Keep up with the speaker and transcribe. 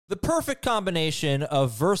The perfect combination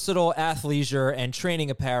of versatile athleisure and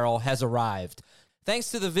training apparel has arrived.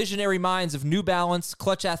 Thanks to the visionary minds of New Balance,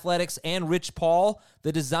 Clutch Athletics, and Rich Paul,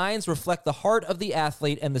 the designs reflect the heart of the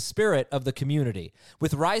athlete and the spirit of the community.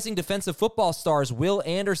 With rising defensive football stars Will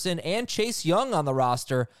Anderson and Chase Young on the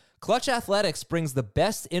roster, Clutch Athletics brings the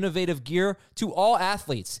best innovative gear to all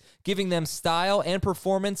athletes, giving them style and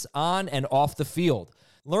performance on and off the field.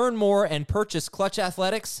 Learn more and purchase Clutch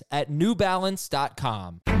Athletics at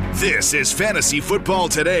newbalance.com. This is Fantasy Football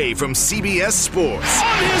Today from CBS Sports.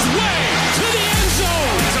 On his way to the end zone.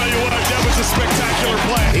 I'll tell you what, that was a spectacular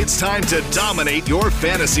play. It's time to dominate your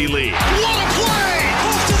fantasy league. What a play!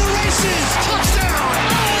 Off to the races. Touchdown.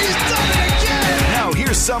 Oh, he's done it again. Now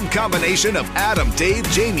here's some combination of Adam, Dave,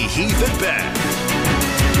 Jamie, Heath, and Ben.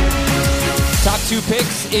 Top two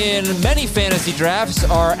picks in many fantasy drafts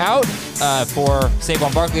are out for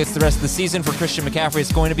Saquon Barkley. It's the rest of the season. For Christian McCaffrey,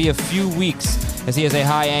 it's going to be a few weeks as he has a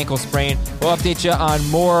high ankle sprain. We'll update you on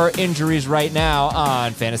more injuries right now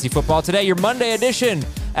on Fantasy Football Today, your Monday edition.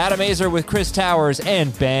 Adam Azer with Chris Towers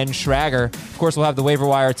and Ben Schrager. Of course, we'll have the waiver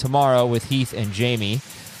wire tomorrow with Heath and Jamie.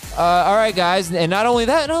 All right, guys, and not only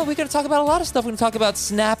that, we're going to talk about a lot of stuff. We're going to talk about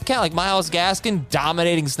snap count, like Myles Gaskin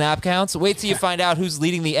dominating snap counts. Wait till you find out who's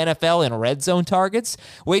leading the NFL in red zone targets.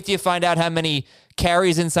 Wait till you find out how many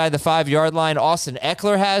carries inside the 5-yard line Austin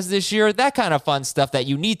Eckler has this year. That kind of fun stuff that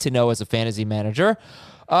you need to know as a fantasy manager.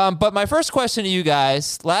 But my first question to you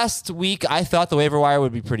guys, last week I thought the waiver wire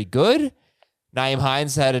would be pretty good. Nyheim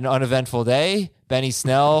Hines had an uneventful day. Benny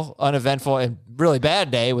Snell, uneventful and really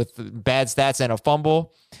bad day with bad stats and a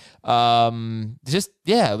fumble.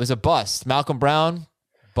 It was a bust. Malcolm Brown,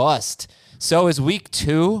 bust. So is week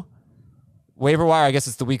 2 waiver wire, I guess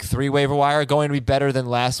it's the week 3 waiver wire, going to be better than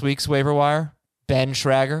last week's waiver wire? Ben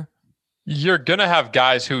Schrager? You're going to have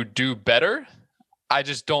guys who do better. I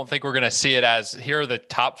just don't think we're going to see it as, here are the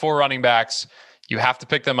top 4 running backs. You have to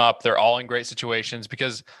pick them up. They're all in great situations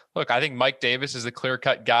because, look, I think Mike Davis is the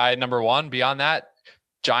clear-cut guy, number 1. Beyond that,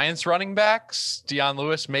 Giants running backs, Deion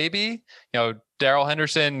Lewis maybe. Darrell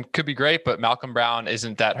Henderson could be great, but Malcolm Brown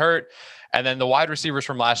isn't that hurt. And then the wide receivers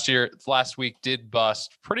from last week did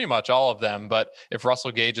bust pretty much all of them. But if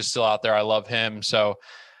Russell Gage is still out there, I love him. So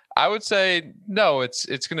I would say, no, it's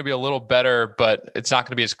going to be a little better, but it's not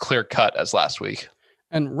going to be as clear-cut as last week.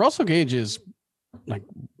 And Russell Gage is like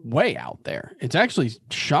way out there. It's actually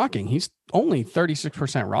shocking. He's only 36%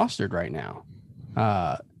 rostered right now.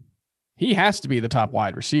 He has to be the top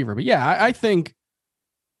wide receiver. But yeah, I think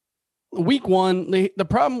week 1, the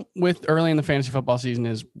problem with early in the fantasy football season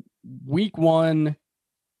is week 1,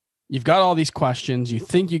 you've got all these questions. You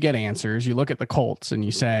think you get answers. You look at the Colts and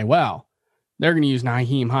you say, well, they're going to use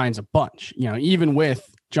Nyheim Hines a bunch. Even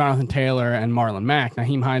with Jonathan Taylor and Marlon Mack,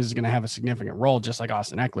 Nyheim Hines is going to have a significant role, just like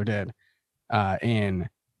Austin Eckler did in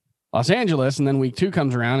Los Angeles. And then week 2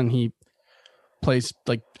 comes around and he plays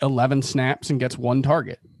like 11 snaps and gets 1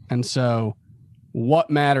 target. And so what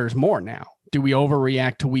matters more now? Do we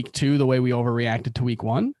overreact to week 2 the way we overreacted to week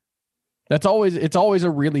 1? It's always a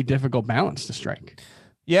really difficult balance to strike.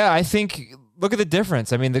 Yeah, I think, look at the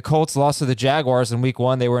difference. I mean, the Colts lost to the Jaguars in week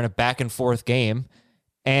 1. They were in a back and forth game,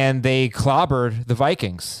 and they clobbered the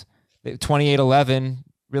Vikings. 28-11,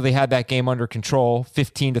 really had that game under control.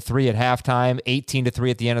 15-3 at halftime,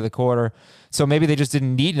 18-3 at the end of the quarter. So maybe they just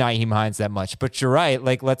didn't need Nyheim Hines that much. But you're right.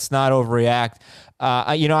 Like, let's not overreact.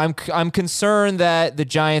 I'm concerned that the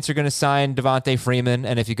Giants are going to sign Devontae Freeman,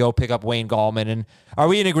 and if you go pick up Wayne Gallman, and are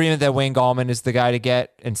we in agreement that Wayne Gallman is the guy to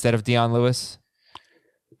get instead of Deion Lewis?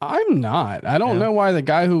 I'm not. I don't know why the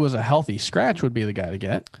guy who was a healthy scratch would be the guy to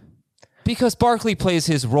get. Because Barkley plays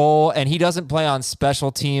his role, and he doesn't play on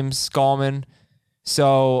special teams, Gallman.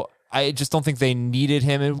 So I just don't think they needed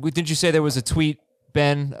him. And didn't you say there was a tweet,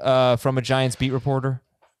 Ben, from a Giants beat reporter?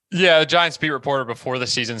 Yeah, the Giants beat reporter before the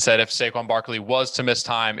season said if Saquon Barkley was to miss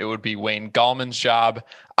time, it would be Wayne Gallman's job.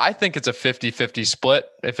 I think it's a 50-50 split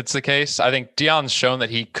if it's the case. I think Deion's shown that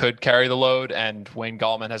he could carry the load, and Wayne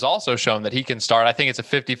Gallman has also shown that he can start. I think it's a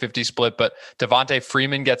 50-50 split, but Devontae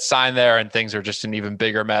Freeman gets signed there, and things are just an even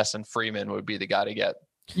bigger mess, and Freeman would be the guy to get.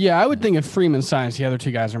 Yeah, I would think if Freeman signs, the other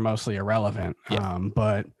 2 guys are mostly irrelevant. Yeah.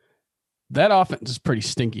 But that offense is pretty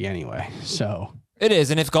stinky anyway, so... It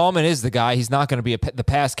is, and if Gallman is the guy, he's not going to be the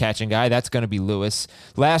pass-catching guy. That's going to be Lewis.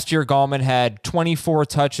 Last year, Gallman had 24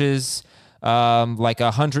 touches, like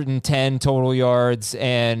 110 total yards,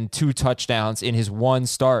 and 2 touchdowns in his 1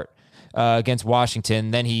 start against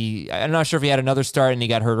Washington. Then I'm not sure if he had another start and he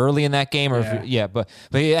got hurt early in that game, or but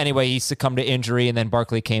anyway, he succumbed to injury, and then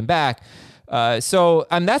Barkley came back. So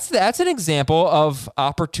that's an example of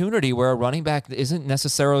opportunity where a running back isn't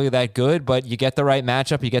necessarily that good, but you get the right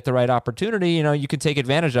matchup, you get the right opportunity, you can take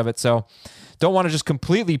advantage of it. So don't want to just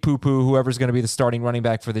completely poo-poo whoever's going to be the starting running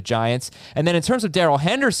back for the Giants. And then in terms of Darrell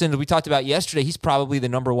Henderson, we talked about yesterday, he's probably the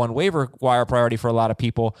number one waiver wire priority for a lot of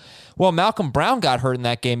people. Well, Malcolm Brown got hurt in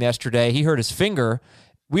that game yesterday. He hurt his finger.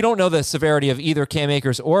 We don't know the severity of either Cam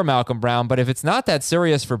Akers or Malcolm Brown, but if it's not that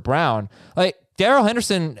serious for Brown, like Darrell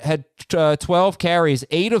Henderson had 12 carries,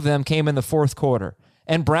 8 of them came in the fourth quarter,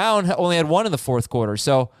 and Brown only had 1 in the fourth quarter.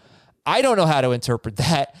 So I don't know how to interpret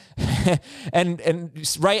that. and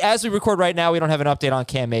right as we record right now, we don't have an update on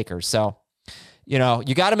Cam Akers. So, you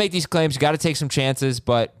got to make these claims. You got to take some chances,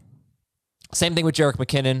 but same thing with Jerick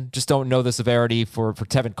McKinnon. Just don't know the severity for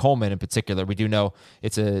Tevin Coleman in particular. We do know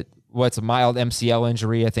it's a mild MCL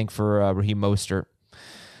injury, I think, for Raheem Mostert.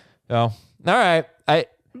 So, all right. I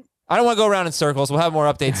don't want to go around in circles. We'll have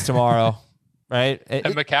more updates tomorrow, right? And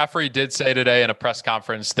McCaffrey did say today in a press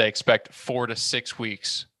conference they expect 4 to 6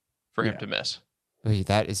 weeks for him to miss.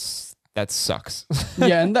 That sucks.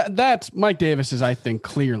 Yeah, and that's Mike Davis is, I think,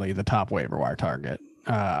 clearly the top waiver wire target.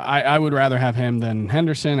 I would rather have him than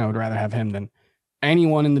Henderson. I would rather have him than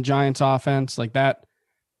anyone in the Giants offense. Like that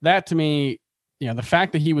to me, the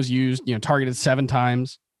fact that he was used, targeted 7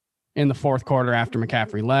 times in the fourth quarter after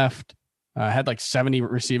McCaffrey left, had like 70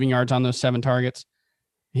 receiving yards on those 7 targets.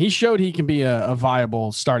 He showed he can be a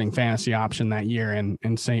viable starting fantasy option that year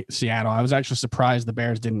in Seattle. I was actually surprised the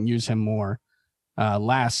Bears didn't use him more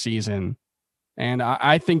last season. And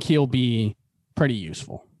I think he'll be pretty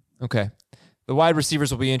useful. Okay. The wide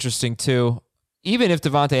receivers will be interesting too. Even if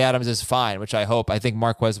Devontae Adams is fine, which I hope. I think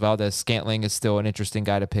Marquez Valdes-Scantling is still an interesting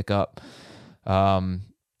guy to pick up.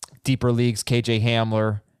 Deeper leagues, KJ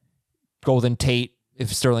Hamler, Golden Tate,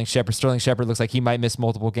 if Sterling Shepard looks like he might miss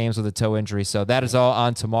multiple games with a toe injury. So that is all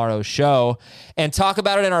on tomorrow's show. And talk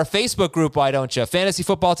about it in our Facebook group, why don't you? Fantasy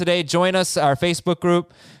Football Today. Join us, our Facebook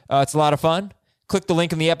group. It's a lot of fun. Click the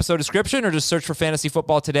link in the episode description or just search for Fantasy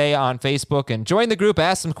Football Today on Facebook and join the group.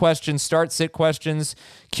 Ask some questions, sit questions,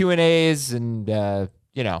 Q&As, and,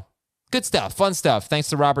 good stuff, fun stuff. Thanks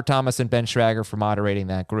to Robert Thomas and Ben Schrager for moderating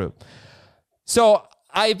that group. So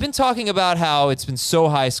I've been talking about how it's been so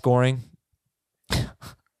high scoring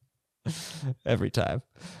every time.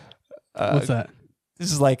 What's that?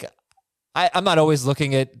 This is like, I'm not always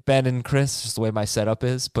looking at Ben and Chris, just the way my setup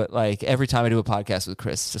is, but like every time I do a podcast with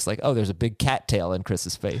Chris, it's just like, oh, there's a big cat tail in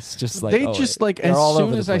Chris's face. Just like, as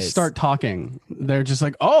soon as I start talking, they're just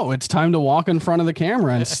like, oh, it's time to walk in front of the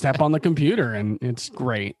camera and step on the computer. And it's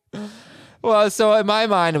great. Well, so in my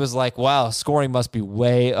mind, it was like, wow, scoring must be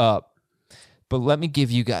way up. But let me give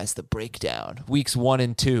you guys the breakdown. Weeks 1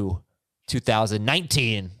 and 2,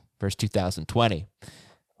 2019 versus 2020.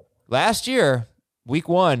 Last year, week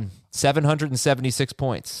 1, 776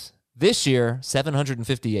 points. This year,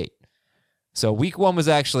 758. So week 1 was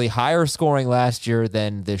actually higher scoring last year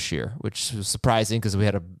than this year, which was surprising because we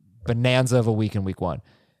had a bonanza of a week in week 1.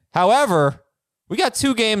 However, we got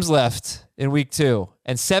 2 games left in week 2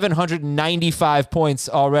 and 795 points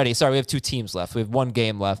already. Sorry, we have 2 teams left. We have 1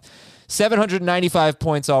 game left. 795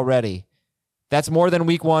 points already. That's more than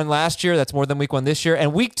week 1 last year. That's more than week 1 this year.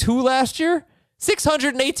 And week 2 last year,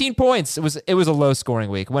 618 points. It was a low scoring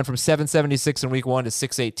week. It went from 776 in week 1 to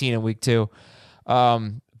 618 in week 2.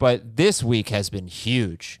 But this week has been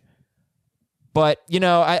huge. But,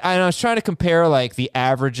 I was trying to compare like the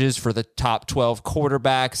averages for the top 12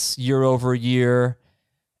 quarterbacks year over year.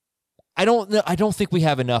 I don't think we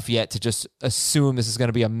have enough yet to just assume this is going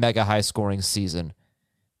to be a mega high scoring season.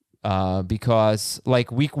 Because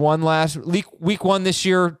like week 1 this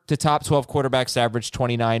year, the top 12 quarterbacks averaged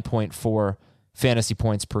 29.4 fantasy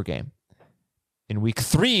points per game. In week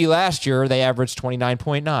 3 last year, they averaged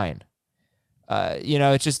 29.9.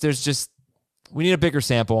 We need a bigger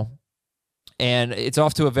sample, and it's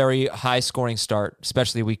off to a very high scoring start,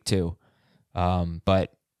 especially week 2.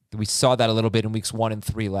 But we saw that a little bit in weeks 1 and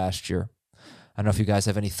 3 last year. I don't know if you guys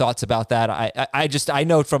have any thoughts about that. I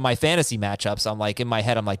know from my fantasy matchups, I'm like, in my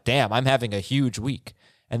head, I'm like, damn, I'm having a huge week.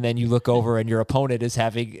 And then you look over and your opponent is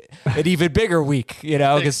having an even bigger week,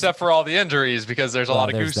 Except for all the injuries, because there's a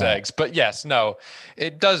lot of goose eggs. But yes, no,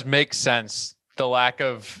 it does make sense. The lack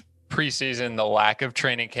of preseason, the lack of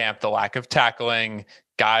training camp, the lack of tackling,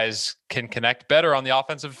 guys can connect better on the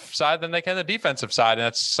offensive side than they can the defensive side. And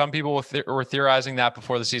that's some people were theorizing that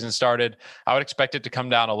before the season started. I would expect it to come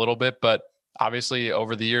down a little bit, but obviously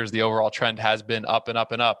over the years, the overall trend has been up and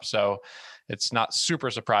up and up. So it's not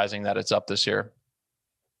super surprising that it's up this year.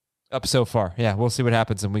 Up so far. Yeah, we'll see what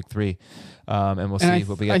happens in week 3. And we'll see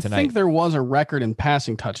what we get tonight. I think there was a record in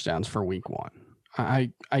passing touchdowns for week 1.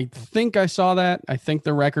 I think I saw that. I think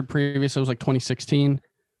the record previous was like 2016.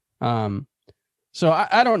 So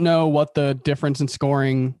I don't know what the difference in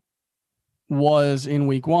scoring was in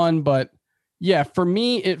week 1, but yeah, for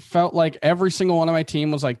me, it felt like every single one of my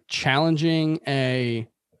team was like challenging a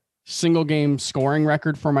single game scoring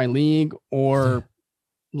record for my league or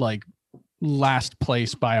like last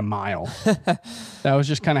place by a mile. That was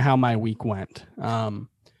just kind of how my week went.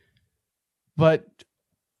 But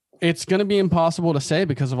it's going to be impossible to say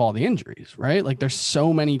because of all the injuries, right? Like there's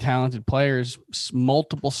so many talented players,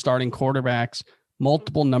 multiple starting quarterbacks,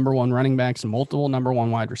 multiple number 1 running backs, and multiple number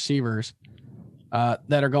 1 wide receivers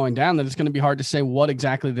that are going down, that it's going to be hard to say what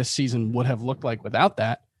exactly this season would have looked like without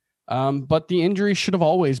that. But the injuries should have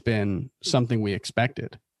always been something we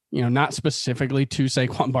expected, not specifically to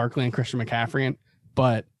Saquon Barkley and Christian McCaffrey,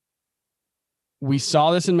 but we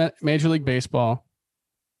saw this in Major League Baseball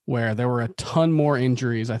where there were a ton more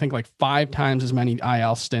injuries. I think like 5 times as many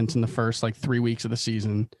IL stints in the first like 3 weeks of the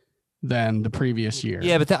season than the previous year.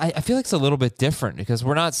 Yeah, but I feel like it's a little bit different because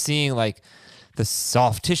we're not seeing like the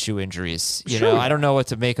soft tissue injuries. You know, I don't know what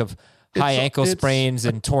to make of high ankle sprains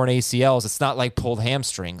and torn ACLs. It's not like pulled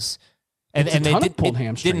hamstrings. And they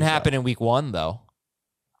didn't happen in week 1 though.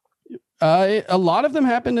 A lot of them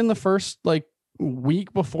happened in the first like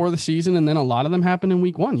week before the season, and then a lot of them happened in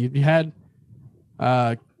week 1. You had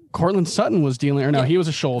Cortland Sutton was dealing, or no, he was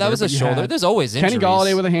a shoulder. That was a shoulder. There's always injuries. Kenny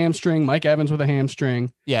Golladay with a hamstring, Mike Evans with a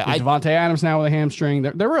hamstring. Yeah, Devontae Adams now with a hamstring.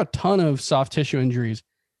 There were a ton of soft tissue injuries,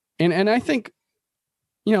 and I think,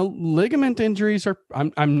 ligament injuries are.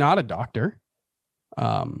 I'm not a doctor.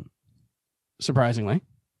 Surprisingly,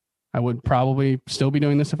 I would probably still be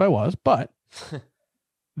doing this if I was, but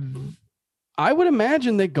I would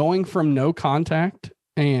imagine that going from no contact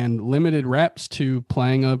and limited reps to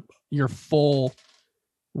playing your full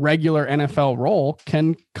regular NFL role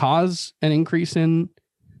can cause an increase in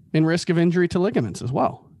risk of injury to ligaments as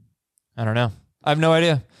well. I don't know. I have no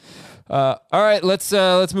idea. All right, let's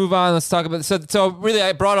move on. Let's talk about so really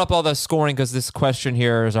I brought up all the scoring because this question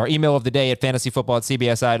here is our email of the day at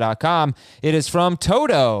fantasyfootball@cbsi.com. It is from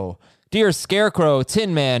Toto. Dear Scarecrow,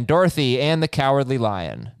 Tin Man, Dorothy, and the Cowardly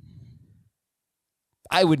Lion.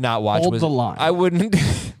 I would not watch Hold the line. I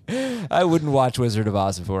wouldn't watch Wizard of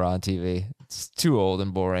Oz if it were on TV. It's too old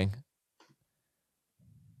and boring.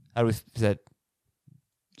 Sure,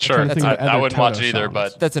 That's I wouldn't watch it either, songs.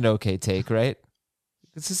 but that's an okay take, right?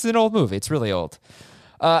 This is an old movie. It's really old.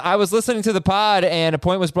 I was listening to the pod, and a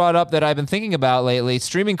point was brought up that I've been thinking about lately.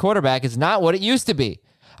 Streaming quarterback is not what it used to be.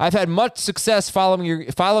 I've had much success following your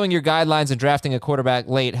guidelines and drafting a quarterback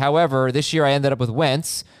late. However, this year I ended up with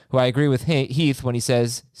Wentz, who I agree with Heath when he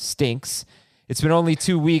says stinks. It's been only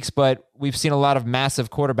 2 weeks, but we've seen a lot of massive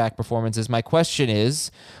quarterback performances. My question is,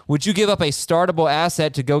 would you give up a startable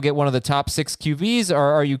asset to go get one of the top 6 QBs, or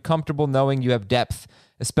are you comfortable knowing you have depth,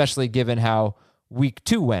 especially given how week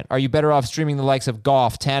 2 went? Are you better off streaming the likes of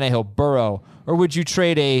Goff, Tannehill, Burrow, or would you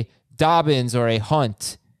trade a Dobbins or a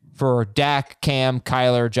Hunt for Dak, Cam,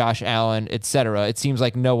 Kyler, Josh Allen, etc.? It seems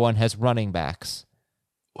like no one has running backs.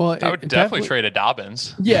 Well, I would definitely trade a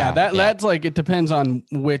Dobbins. Yeah, that's like, it depends on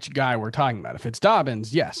which guy we're talking about. If it's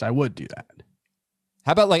Dobbins, yes, I would do that.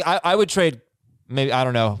 How about like I would trade, maybe, I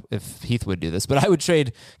don't know if Heath would do this, but I would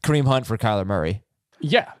trade Kareem Hunt for Kyler Murray.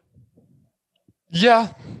 Yeah.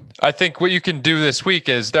 Yeah. I think what you can do this week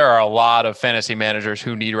is there are a lot of fantasy managers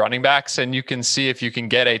who need running backs, and you can see if you can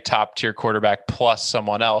get a top tier quarterback plus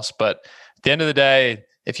someone else. But at the end of the day,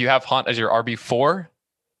 if you have Hunt as your RB4,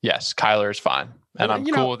 yes, Kyler is fine. And I'm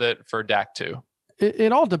cool with it for Dak too.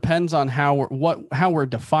 It all depends on how we're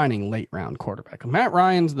defining late round quarterback. Matt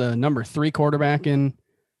Ryan's the number 3 quarterback in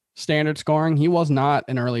standard scoring. He was not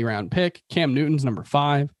an early round pick. Cam Newton's number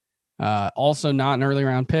 5, also not an early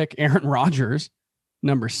round pick. Aaron Rodgers,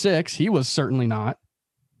 number 6. He was certainly not.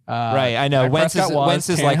 Right, I know. Wentz is like Wentz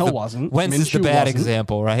is the bad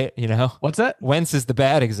example, right? You know what's that? Wentz is the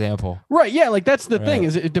bad example, right? Yeah, like that's the thing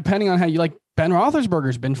is it, depending on how you like. Ben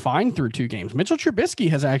Roethlisberger's been fine through 2 games. Mitchell Trubisky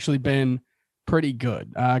has actually been pretty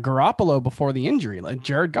good. Garoppolo before the injury, like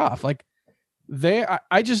Jared Goff, like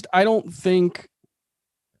I don't think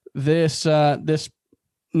this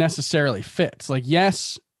necessarily fits. Like,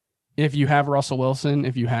 yes, if you have Russell Wilson,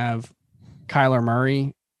 if you have Kyler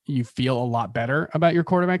Murray, you feel a lot better about your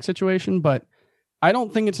quarterback situation, but I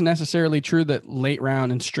don't think it's necessarily true that late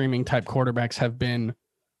round and streaming type quarterbacks have been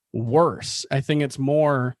worse. I think it's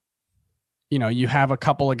more, you have a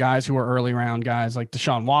couple of guys who are early round guys like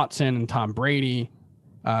Deshaun Watson and Tom Brady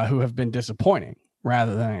who have been disappointing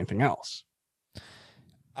rather than anything else.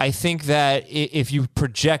 I think that if you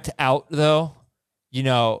project out though,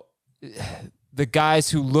 the guys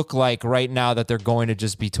who look like right now that they're going to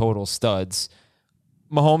just be total studs,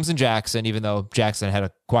 Mahomes and Jackson, even though Jackson had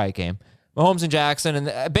a quiet game, Mahomes and Jackson,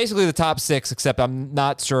 and basically the top 6, except I'm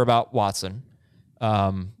not sure about Watson.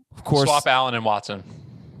 Of course, swap Allen and Watson.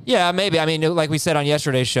 Yeah, maybe. I mean, like we said on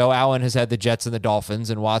yesterday's show, Allen has had the Jets and the Dolphins,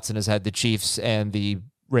 and Watson has had the Chiefs and the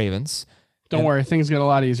Ravens. Don't worry, things get a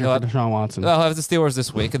lot easier for Deshaun Watson. They'll have the Steelers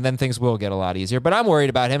this week, and then things will get a lot easier. But I'm worried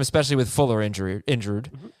about him, especially with Fuller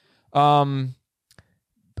injured.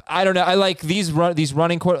 I don't know. I like these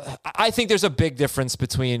running quarter. I think there's a big difference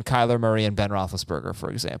between Kyler Murray and Ben Roethlisberger, for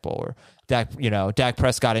example, or Dak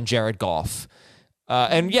Prescott and Jared Goff.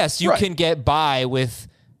 And yes, you can get by with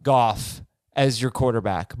Goff as your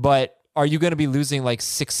quarterback, but are you going to be losing like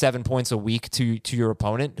 6-7 points a week to your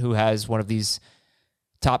opponent who has one of these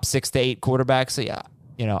top 6 to 8 quarterbacks? So yeah,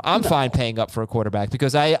 I'm fine paying up for a quarterback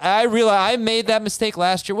because I realized I made that mistake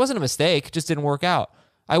last year. It wasn't a mistake, it just didn't work out.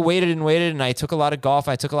 I waited, and I took a lot of Goff,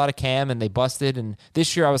 I took a lot of Cam, and they busted. And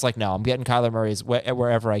this year I was like, no, I'm getting Kyler Murray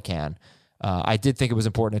wherever I can. I did think it was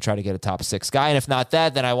important to try to get a top 6 guy, and if not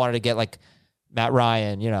that, then I wanted to get like Matt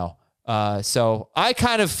Ryan, So I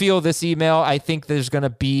kind of feel this email. I think there's going to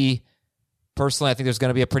be, personally,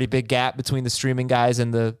 a pretty big gap between the streaming guys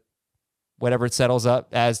and the whatever it settles up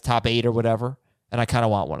as top 8 or whatever. And I kind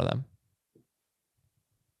of want one of them.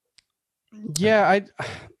 Yeah,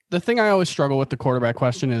 the thing I always struggle with the quarterback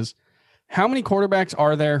question is how many quarterbacks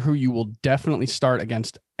are there who you will definitely start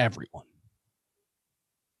against everyone?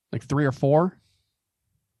 Like 3 or 4?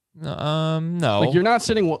 No. Like you're not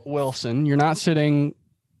sitting Wilson. You're not sitting.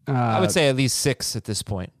 I would say at least 6 at this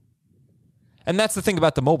point. And that's the thing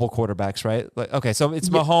about the mobile quarterbacks, right? Like, okay, so it's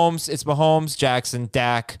Mahomes, Jackson,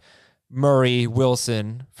 Dak, Murray,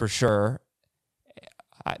 Wilson for sure.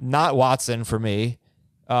 Not Watson for me.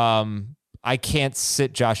 I can't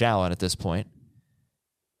sit Josh Allen at this point.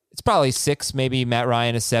 It's probably 6, maybe Matt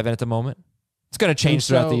Ryan is 7 at the moment. It's going to change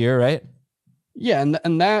throughout the year, right? Yeah,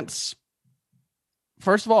 and that's,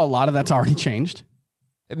 first of all, a lot of that's already changed.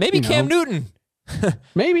 Maybe Cam Newton.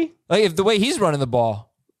 Maybe. Like if the way he's running the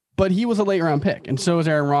ball. But he was a late round pick, and so was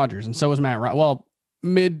Aaron Rodgers, and so was Matt Ryan. Well,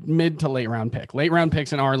 mid to late round pick. Late round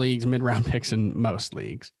picks in our leagues, mid round picks in most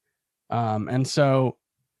leagues. And so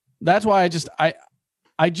that's why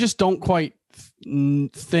I just don't quite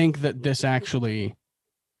think that this actually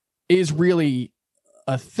is really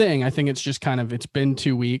a thing. I think it's just it's been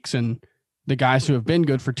 2 weeks, and the guys who have been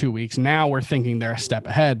good for 2 weeks, now we're thinking they're a step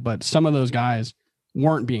ahead, but some of those guys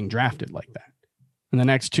weren't being drafted like that. And the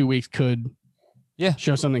next 2 weeks could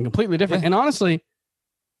show something completely different. Yeah. And honestly,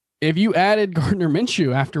 if you added Gardner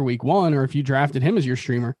Minshew after week 1, or if you drafted him as your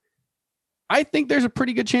streamer, I think there's a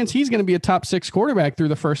pretty good chance he's going to be a top 6 quarterback through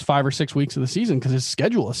the first 5 or 6 weeks of the season because his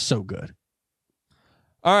schedule is so good.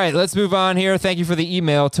 All right, let's move on here. Thank you for the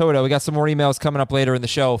email, Toto. We got some more emails coming up later in the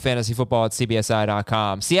show,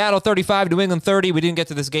 fantasyfootball@cbsi.com. Seattle 35, New England 30. We didn't get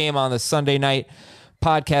to this game on the Sunday night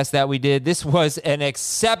podcast that we did. This was an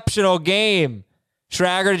exceptional game.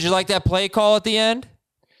 Schrager, did you like that play call at the end?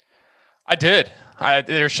 I did.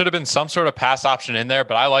 There should have been some sort of pass option in there,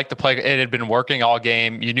 but I like the play. It had been working all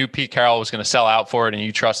game. You knew Pete Carroll was going to sell out for it, and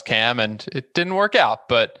you trust Cam, and it didn't work out.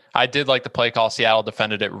 But I did like the play call. Seattle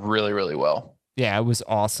defended it really, really well. Yeah, it was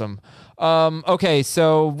awesome. Okay,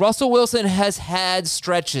 so Russell Wilson has had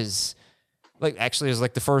stretches. Actually, it was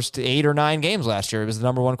like the first 8 or 9 games last year. He was the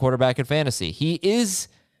number 1 quarterback in fantasy. He is,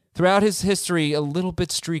 throughout his history, a little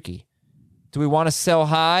bit streaky. Do we want to sell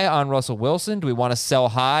high on Russell Wilson? Do we want to sell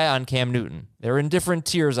high on Cam Newton? They're in different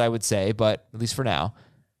tiers, I would say, but at least for now.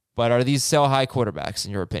 But are these sell high quarterbacks,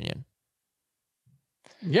 in your opinion?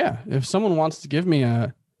 Yeah, if someone wants to give me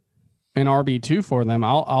an RB2 for them,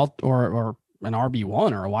 I'll or an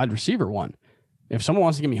RB1 or a wide receiver 1. If someone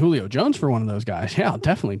wants to give me Julio Jones for one of those guys, yeah, I'll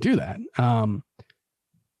definitely do that.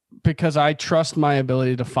 Because I trust my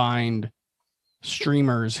ability to find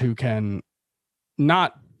streamers who can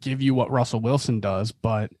not give you what Russell Wilson does,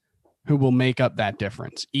 but who will make up that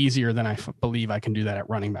difference easier than I believe I can do that at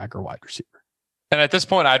running back or wide receiver. And at this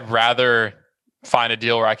point, I'd rather find a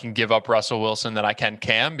deal where I can give up Russell Wilson than I can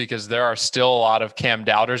Cam, because there are still a lot of Cam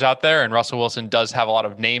doubters out there, and Russell Wilson does have a lot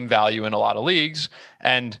of name value in a lot of leagues.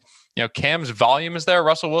 And Cam's volume is there.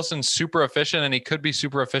 Russell Wilson's super efficient, and he could be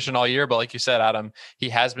super efficient all year. But like you said, Adam, he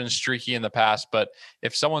has been streaky in the past. But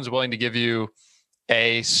if someone's willing to give you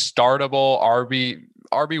a startable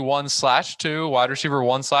RB1/2, wide receiver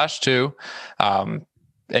 1/2,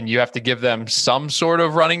 and you have to give them some sort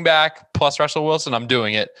of running back plus Russell Wilson, I'm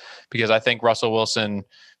doing it, because I think Russell Wilson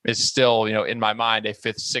is still, in my mind, a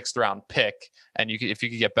 5th, 6th round pick. And if you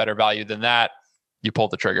could get better value than that, you pull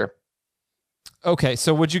the trigger. Okay,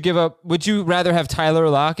 so would you rather have Tyler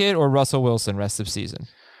Lockett or Russell Wilson rest of season?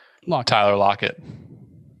 Tyler Lockett.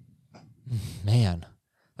 Man,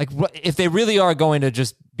 like if they really are going to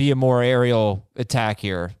just be a more aerial attack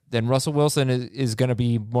here, then Russell Wilson is going to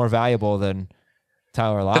be more valuable than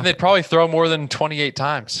Tyler Lockett. Then they'd probably throw more than 28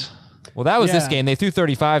 times. Well, that was this game. They threw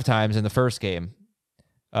 35 times in the first game.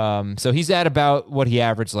 So he's at about what he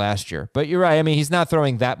averaged last year. But you're right. I mean, he's not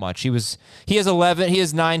throwing that much. He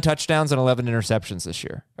has 9 touchdowns and 11 interceptions this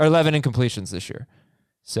year, or 11 incompletions this year.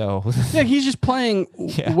 So yeah, he's just playing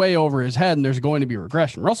way over his head, and there's going to be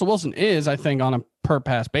regression. Russell Wilson is, I think, on a per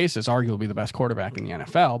pass basis, arguably the best quarterback in the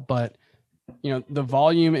NFL. But the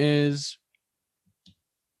volume is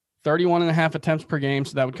 31.5 attempts per game,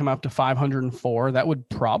 so that would come up to 504. That would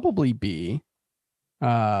probably be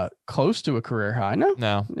close to a career high. No,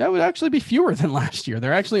 that would actually be fewer than last year.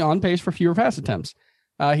 They're actually on pace for fewer pass attempts.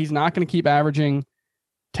 He's not going to keep averaging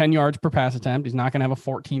 10 yards per pass attempt. He's not going to have a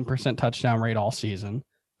 14% touchdown rate all season.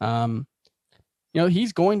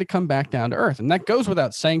 He's going to come back down to earth, and that goes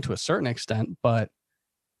without saying to a certain extent. But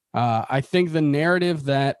I think the narrative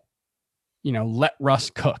that let Russ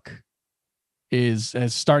cook is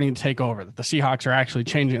starting to take over. That the Seahawks are actually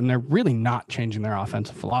changing, and they're really not changing their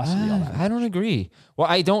offensive philosophy. I don't agree. Well,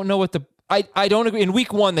 I don't know what I don't agree. In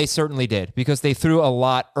week 1, they certainly did because they threw a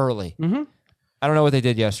lot early. Mm-hmm. I don't know what they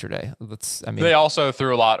did yesterday. They also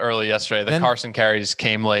threw a lot early yesterday. The Carson carries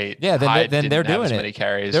came late. Yeah, then they're doing it. Many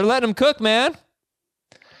carries. They're letting him cook, man.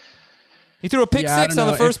 He threw a pick 6 on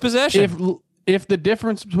the first possession. If the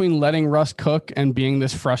difference between letting Russ cook and being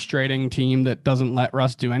this frustrating team that doesn't let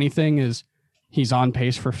Russ do anything is he's on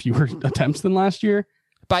pace for fewer attempts than last year.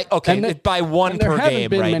 By one per game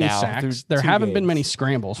right now. Sacks. There haven't been many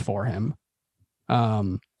scrambles for him.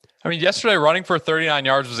 Yesterday running for 39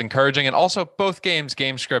 yards was encouraging, and also both games,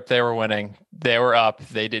 game script, they were winning. They were up.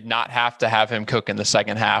 They did not have to have him cook in the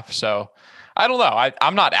second half. So I don't know.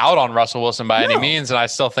 I'm not out on Russell Wilson by any means, and I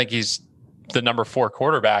still think he's the number 4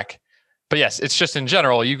 quarterback. But yes, it's just in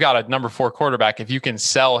general, you've got a number 4 quarterback. If you can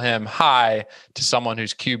sell him high to someone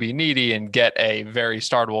who's QB needy and get a very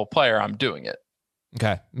startable player, I'm doing it.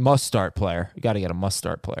 Okay. Must start player. You got to get a must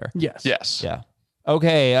start player. Yes. Yeah.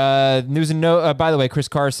 Okay. News and note. By the way, Chris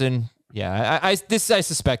Carson. Yeah, I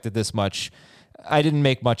suspected this much. I didn't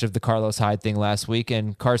make much of the Carlos Hyde thing last week,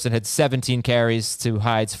 and Carson had 17 carries to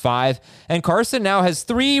Hyde's 5. And Carson now has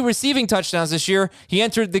 3 receiving touchdowns this year. He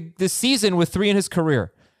entered the season with 3 in his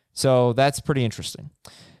career. So that's pretty interesting.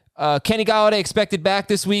 Kenny Golladay expected back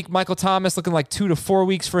this week. Michael Thomas looking like 2 to 4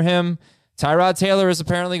 weeks for him. Tyrod Taylor is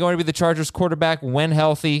apparently going to be the Chargers quarterback when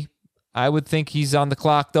healthy. I would think he's on the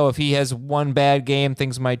clock, though. If he has one bad game,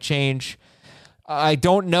 things might change. I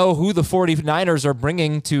don't know who the 49ers are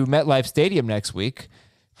bringing to MetLife Stadium next week.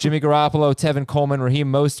 Jimmy Garoppolo, Tevin Coleman,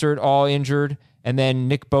 Raheem Mostert, all injured. And then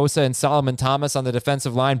Nick Bosa and Solomon Thomas on the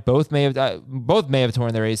defensive line. Both may have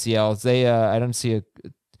torn their ACLs. I didn't see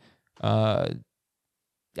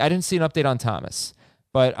an update on Thomas,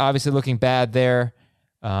 but obviously looking bad there.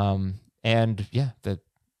 And yeah,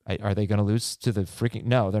 are they going to lose to the freaking?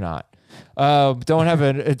 No, they're not. Don't have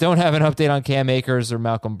an update on Cam Akers or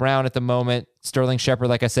Malcolm Brown at the moment. Sterling Shepard,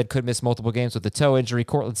 like I said, could miss multiple games with a toe injury.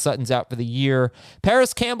 Cortland Sutton's out for the year.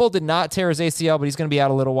 Paris Campbell did not tear his ACL, but he's going to be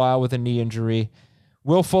out a little while with a knee injury.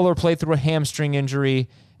 Will Fuller played through a hamstring injury.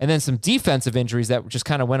 And then some defensive injuries that just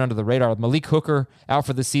kind of went under the radar. Malik Hooker out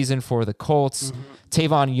for the season for the Colts. Mm-hmm.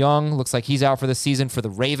 Tavon Young looks like he's out for the season for the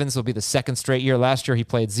Ravens. It'll be the second straight year. Last year he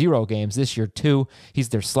played 0 games. This year 2. He's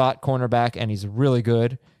their slot cornerback, and he's really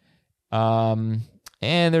good. And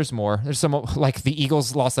there's more. There's some, like the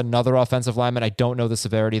Eagles lost another offensive lineman. I don't know the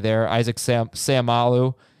severity there. Isaac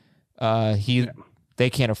Seumalo. They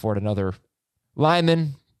can't afford another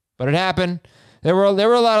lineman, but it happened. There were a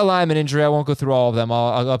lot of lineman injury. I won't go through all of them.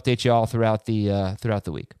 I'll update you all throughout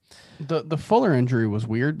the week. The Fuller injury was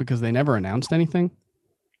weird because they never announced anything,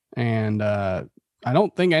 and I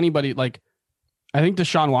don't think anybody I think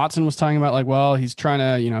Deshaun Watson was talking about he's trying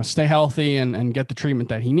to stay healthy and get the treatment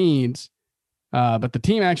that he needs, but the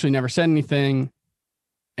team actually never said anything,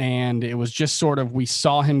 and it was just sort of we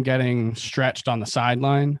saw him getting stretched on the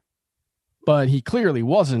sideline. But he clearly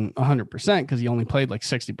wasn't 100% because he only played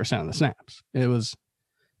 60% of the snaps. It was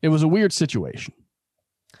a weird situation.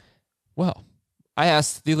 Well, I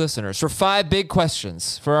asked the listeners for 5 big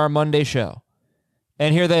questions for our Monday show.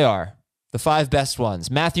 And here they are, the 5 best ones.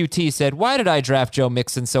 Matthew T said, "Why did I draft Joe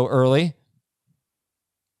Mixon so early?"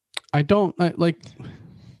 I don't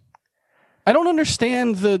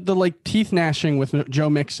understand the teeth gnashing with Joe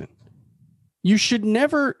Mixon. You should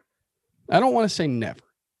never, I don't want to say never,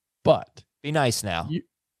 but be nice now.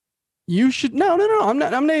 You should no. I'm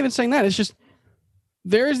not even saying that. It's just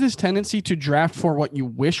there is this tendency to draft for what you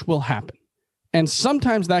wish will happen. And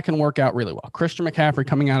sometimes that can work out really well. Christian McCaffrey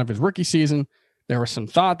coming out of his rookie season, there was some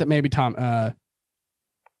thought that maybe Thomas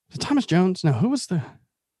Jones? No, who was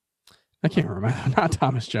I can't remember. Not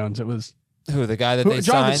Thomas Jones. It was who, the guy that they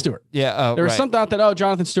Jonathan signed? Stewart. Yeah. There was some thought that,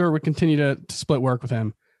 Jonathan Stewart would continue to split work with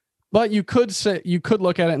him. But you could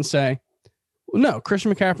look at it and say, well, no,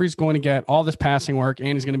 Christian McCaffrey is going to get all this passing work and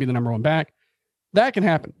he's going to be the number one back. That can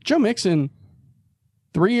happen. Joe Mixon,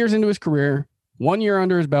 3 years into his career, 1 year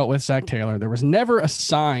under his belt with Zach Taylor. There was never a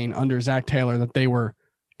sign under Zach Taylor that they were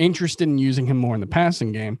interested in using him more in the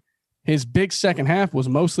passing game. His big second half was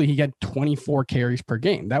mostly he had 24 carries per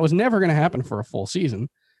game. That was never going to happen for a full season.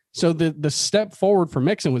 So the step forward for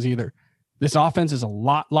Mixon was either this offense is a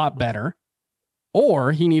lot better,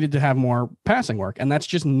 or he needed to have more passing work. And that's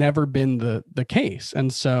just never been the case.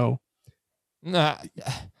 And so the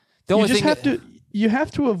only thing you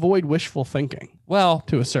have to avoid wishful thinking. Well,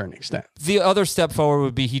 to a certain extent. The other step forward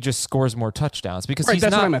would be he just scores more touchdowns because that's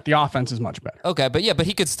what I meant. The offense is much better. Okay, but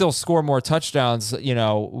he could still score more touchdowns,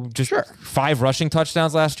 just 5 rushing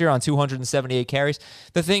touchdowns last year on 278 carries.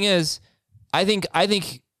 The thing is, I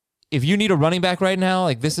think if you need a running back right now,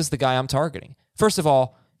 like this is the guy I'm targeting. First of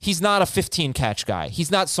all, he's not a 15 catch guy. He's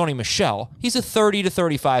not Sony Michel. He's a 30 to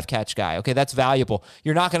 35 catch guy. Okay, that's valuable.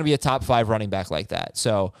 You're not going to be a top 5 running back like that.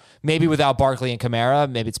 So maybe without Barkley and Kamara,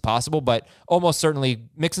 maybe it's possible, but almost certainly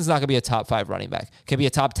Mixon's not going to be a top 5 running back. Can be a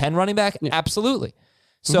top 10 running back? Yeah. Absolutely.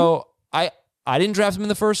 So I didn't draft him in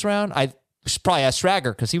the first round. I should probably ask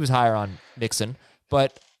Schrager because he was higher on Mixon,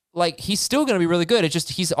 but like he's still going to be really good. It's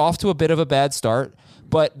just he's off to a bit of a bad start.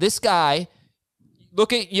 But this guy,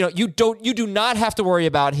 look at, you do not have to worry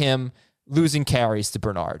about him losing carries to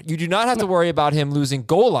Bernard. You do not have to worry about him losing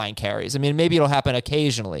goal line carries. I mean, maybe it'll happen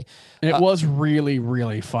occasionally. It was really,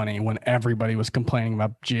 really funny when everybody was complaining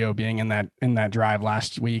about Gio being in that drive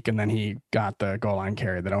last week, and then he got the goal line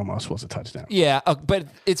carry that almost was a touchdown. Yeah, but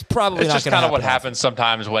it's probably not just kind of what happens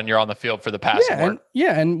sometimes when you're on the field for the passing work.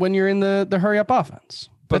 And when you're in the hurry up offense.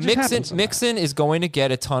 But Mixon is going to get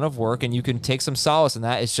a ton of work, and you can take some solace in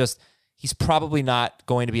that. It's just he's probably not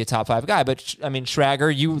going to be a top 5 guy. But I mean,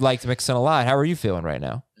 Schrager, you liked Mixon a lot. How are you feeling right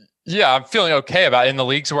now? Yeah, I'm feeling okay about it. In the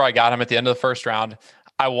leagues where I got him at the end of the first round,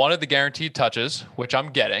 I wanted the guaranteed touches, which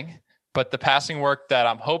I'm getting, but the passing work that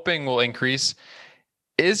I'm hoping will increase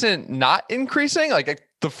isn't not increasing. Like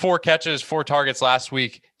the 4 catches, 4 targets last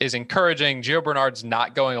week is encouraging. Gio Bernard's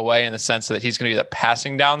not going away in the sense that he's going to be the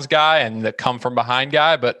passing downs guy and the come from behind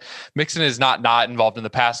guy, but Mixon is not involved in the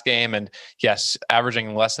pass game. And yes,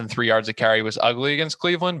 averaging less than 3 yards a carry was ugly against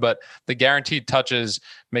Cleveland, but the guaranteed touches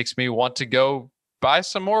makes me want to go buy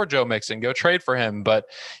some more Joe Mixon, go trade for him. But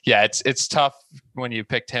yeah, it's tough when you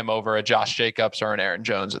picked him over a Josh Jacobs or an Aaron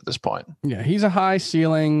Jones at this point. Yeah, he's a high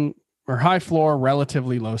ceiling or high floor,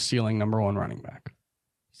 relatively low ceiling number 1 running back.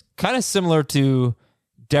 Kind of similar to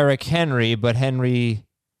Derrick Henry, but Henry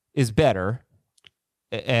is better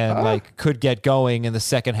and could get going in the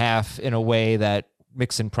second half in a way that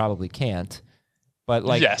Mixon probably can't. But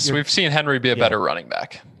yes, we've seen Henry be a better running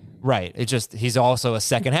back. Right. He's also a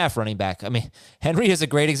second half running back. I mean, Henry is a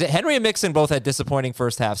great example. Henry and Mixon both had disappointing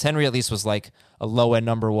first halves. Henry at least was like a low end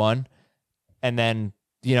number 1. And then,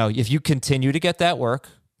 if you continue to get that work,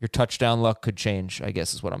 your touchdown luck could change, I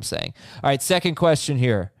guess is what I'm saying. All right. Second question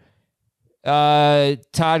here.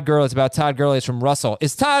 Todd Gurley. It's about Todd Gurley. It's from Russell.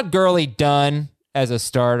 Is Todd Gurley done as a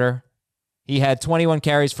starter? He had 21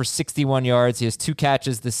 carries for 61 yards. He has 2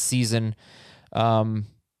 catches this season.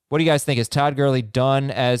 What do you guys think? Is Todd Gurley done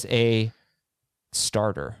as a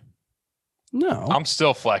starter? No. I'm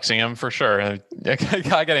still flexing him for sure. A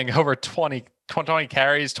guy getting over 20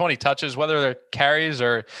 carries, 20 touches, whether they're carries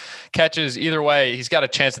or catches, either way, he's got a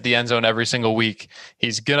chance at the end zone every single week.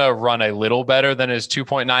 He's going to run a little better than his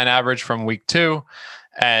 2.9 average from week 2.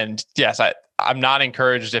 And yes, I'm not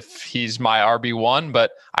encouraged if he's my RB1,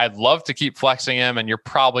 but I'd love to keep flexing him. And you're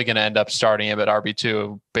probably going to end up starting him at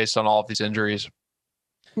RB2 based on all of these injuries.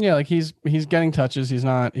 Yeah, like he's getting touches. He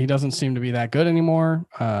doesn't seem to be that good anymore.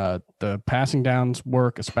 The passing downs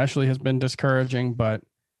work especially has been discouraging, but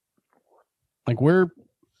like we're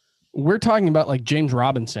talking about like James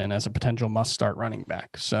Robinson as a potential must start running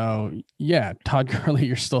back. So yeah, Todd Gurley,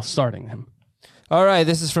 you're still starting him. All right,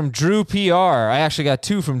 this is from Drew PR. I actually got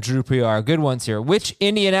 2 from Drew PR. Good ones here. Which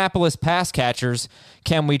Indianapolis pass catchers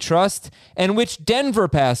can we trust? And which Denver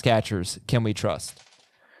pass catchers can we trust?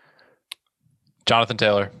 Jonathan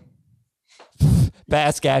Taylor.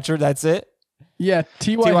 Pass catcher, that's it? Yeah,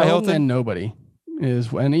 T.Y. Hilton and nobody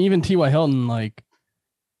is, and even T.Y. Hilton, like,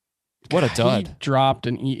 What a dud. He dropped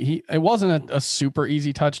it wasn't a super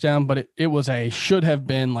easy touchdown, but it was a should have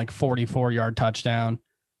been like 44-yard touchdown.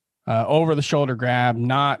 Over the shoulder grab,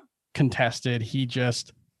 not contested. He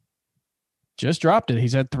just dropped it.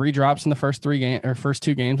 He's had 3 drops in the first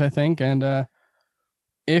 2 games, I think. And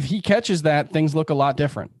if he catches that, things look a lot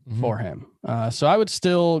different for him. So I would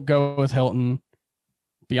still go with Hilton.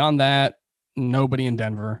 Beyond that, nobody in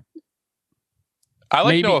Denver. I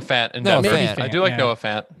like Noah Fant in Denver. Fant. I do like Noah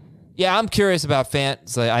Fant. Yeah, I'm curious about Fant.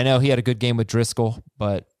 So I know he had a good game with Driscoll,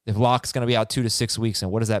 but if Locke's going to be out 2 to 6 weeks, and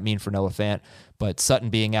what does that mean for Noah Fant? But Sutton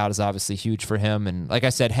being out is obviously huge for him. And like I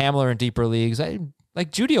said, Hamler in deeper leagues,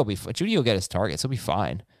 Judy will get his targets. He'll be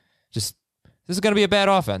fine. Just this is going to be a bad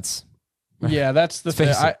offense. Yeah, that's the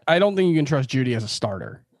thing. I don't think you can trust Judy as a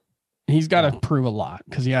starter. He's got to prove a lot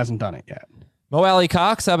because he hasn't done it yet. Mo Alley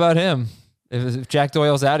Cox, how about him? If Jack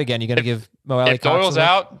Doyle's out again, you're going to give Mo Alley Cox. If Doyle's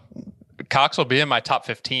out, Cox will be in my top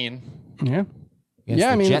 15. Yeah.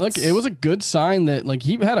 I mean, look, it was a good sign that like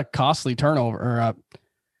he had a costly turnover or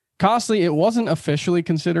costly. It wasn't officially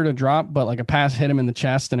considered a drop, but like a pass hit him in the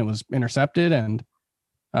chest and it was intercepted, and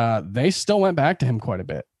they still went back to him quite a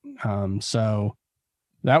bit. So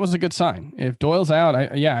that was a good sign. If Doyle's out,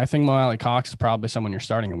 I think Mo Alley Cox is probably someone you're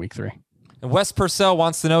starting in week 3. And Wes Purcell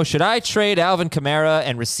wants to know, should I trade Alvin Kamara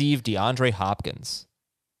and receive DeAndre Hopkins?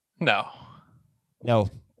 No.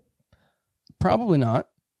 Probably not.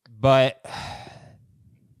 But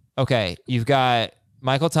okay, you've got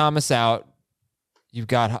Michael Thomas out. You've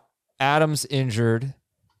got Adams injured.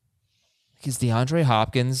 Is DeAndre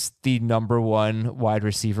Hopkins the number 1 wide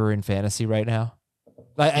receiver in fantasy right now?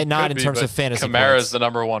 Not in terms of fantasy. Kamara is the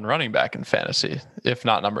number 1 running back in fantasy, if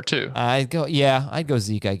not number 2. I'd go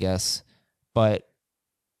Zeke, I guess. But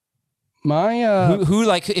my who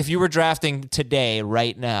like if you were drafting today,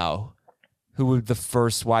 right now, who would the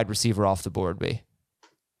first wide receiver off the board be?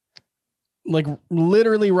 Like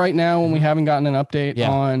literally right now when we haven't gotten an update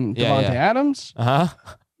on Devontae Adams.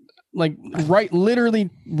 Like literally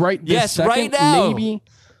right this second, right now. Maybe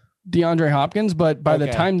DeAndre Hopkins, but by the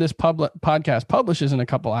time this podcast publishes in a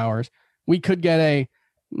couple hours, we could get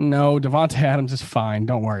Devontae Adams is fine.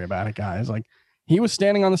 Don't worry about it, guys. Like he was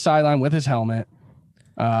standing on the sideline with his helmet.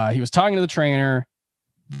 He was talking to the trainer.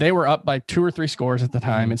 They were up by 2 or 3 scores at the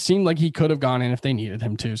time. It seemed like he could have gone in if they needed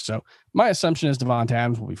him to. So my assumption is Devontae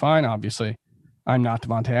Adams will be fine. Obviously, I'm not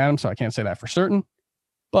Devontae Adams, so I can't say that for certain.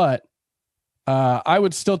 But I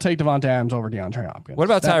would still take Devontae Adams over DeAndre Hopkins. What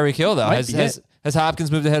about Tyreek Hill, though? Has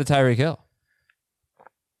Hopkins moved ahead of Tyreek Hill?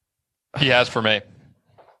 He has for me.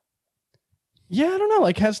 Yeah, I don't know.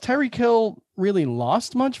 Like, has Tyreek Hill really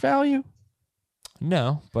lost much value?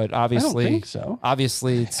 No, but obviously, I don't think so.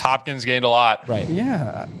 Obviously, Hopkins gained a lot. Right.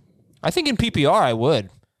 Yeah. I think in PPR, I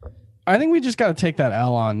would. I think we just got to take that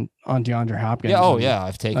L on DeAndre Hopkins. Yeah.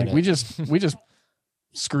 I've taken it. We just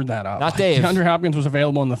screwed that up. Not Dave. DeAndre Hopkins was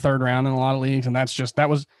available in the 3rd round in a lot of leagues, and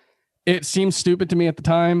it seemed stupid to me at the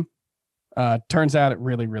time. Turns out it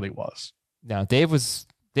really, really was. No, Dave was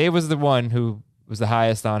the one who was the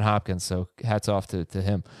highest on Hopkins, so hats off to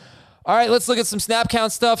him. All right, let's look at some snap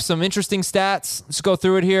count stuff, some interesting stats. Let's go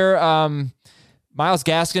through it here. Myles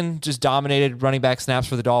Gaskin just dominated running back snaps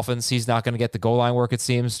for the Dolphins. He's not going to get the goal line work, it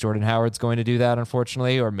seems. Jordan Howard's going to do that,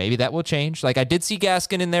 unfortunately, or maybe that will change. Like, I did see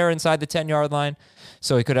Gaskin in there inside the 10-yard line,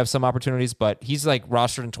 so he could have some opportunities, but he's like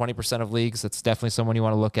rostered in 20% of leagues. That's definitely someone you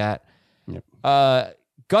want to look at. Yep.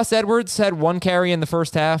 Gus Edwards had 1 carry in the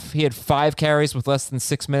first half. He had 5 carries with less than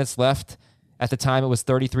 6 minutes left. At the time, it was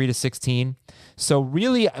 33-16. So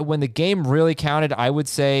really, when the game really counted, I would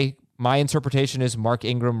say my interpretation is Mark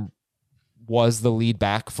Ingram was the lead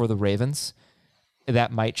back for the Ravens.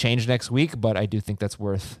 That might change next week, but I do think that's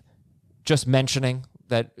worth just mentioning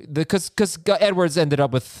that because Edwards ended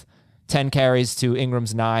up with 10 carries to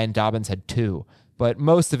Ingram's 9. Dobbins had 2, but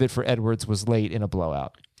most of it for Edwards was late in a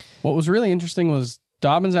blowout. What was really interesting was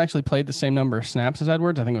Dobbins actually played the same number of snaps as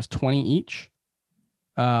Edwards. I think it was 20 each.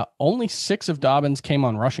 Only 6 of Dobbins came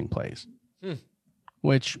on rushing plays,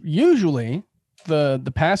 which usually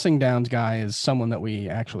the passing downs guy is someone that we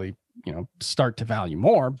actually, start to value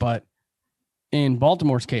more. But in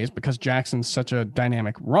Baltimore's case, because Jackson's such a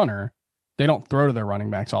dynamic runner, they don't throw to their running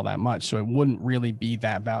backs all that much. So it wouldn't really be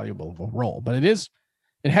that valuable of a role, but it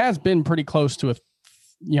has been pretty close to it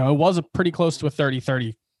was pretty close to a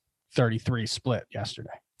 30-33 split yesterday.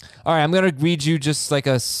 All right. I'm going to read you just like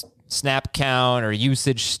a snap count or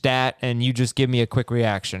usage stat, and you just give me a quick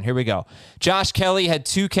reaction. Here we go. Josh Kelly had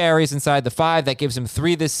 2 carries inside the 5. That gives him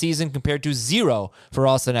 3 this season compared to 0 for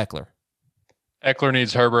Austin Eckler. Eckler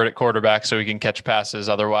needs Herbert at quarterback so he can catch passes.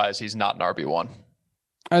 Otherwise, he's not an RB1.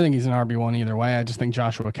 I think he's an RB1 either way. I just think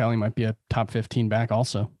Joshua Kelly might be a top 15 back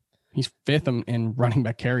also. He's fifth in running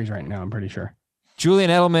back carries right now, I'm pretty sure. Julian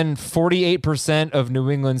Edelman, 48% of New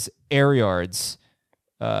England's air yards.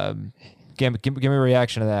 Give me a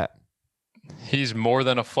reaction to that. He's more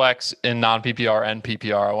than a flex in non-PPR and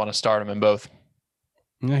PPR. I want to start him in both.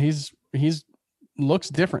 Yeah, he's looks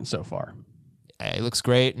different so far. Yeah, he looks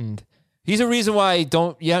great, and he's a reason why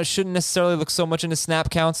I shouldn't necessarily look so much into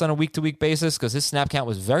snap counts on a week-to-week basis, because his snap count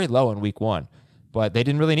was very low in week 1. But they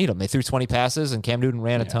didn't really need him. They threw 20 passes, and Cam Newton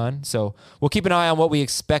ran a ton. So we'll keep an eye on what we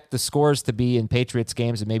expect the scores to be in Patriots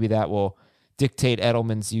games, and maybe that will dictate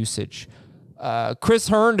Edelman's usage. Chris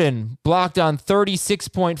Herndon blocked on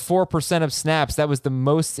 36.4% of snaps. That was the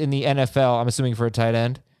most in the NFL, I'm assuming, for a tight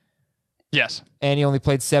end. Yes. And he only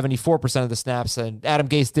played 74% of the snaps. And Adam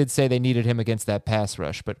Gase did say they needed him against that pass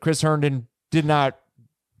rush. But Chris Herndon did not.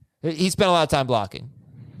 He spent a lot of time blocking.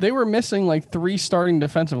 They were missing like 3 starting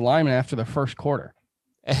defensive linemen after the first quarter.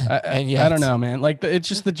 I don't know, man. Like, it's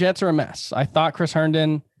just the Jets are a mess. I thought Chris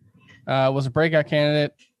Herndon was a breakout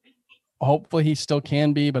candidate. Hopefully he still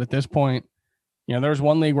can be. But at this point, there was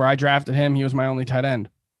one league where I drafted him. He was my only tight end.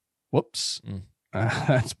 Whoops.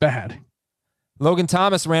 That's bad. Logan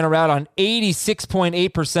Thomas ran a route on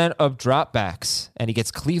 86.8% of dropbacks, and he gets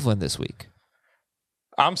Cleveland this week.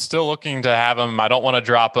 I'm still looking to have him. I don't want to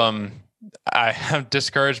drop him. I am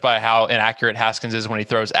discouraged by how inaccurate Haskins is when he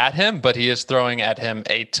throws at him, but he is throwing at him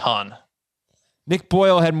a ton. Nick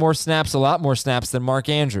Boyle had more snaps, a lot more snaps than Mark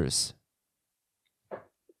Andrews.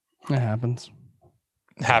 It happens.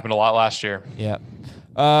 Happened a lot last year. Yeah.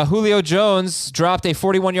 Julio Jones dropped a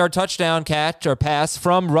 41-yard touchdown catch or pass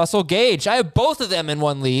from Russell Gage. I have both of them in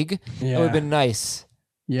one league. Yeah. It would have been nice.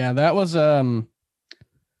 Yeah, that was one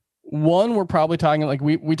we're probably talking, like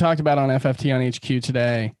we talked about on FFT on HQ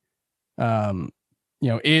today.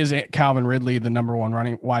 Is Calvin Ridley the number 1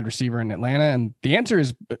 running wide receiver in Atlanta? And the answer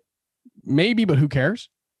is maybe, but who cares?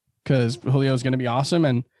 Because Julio is going to be awesome,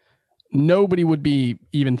 and nobody would be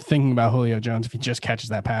even thinking about Julio Jones if he just catches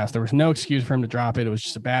that pass. There was no excuse for him to drop it. It was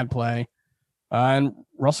just a bad play. And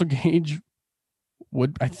Russell Gage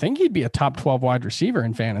I think he'd be a top 12 wide receiver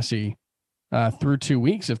in fantasy through 2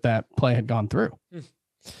 weeks if that play had gone through.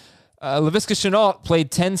 Laviska Shenault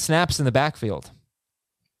played 10 snaps in the backfield.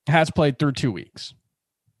 Has played through 2 weeks.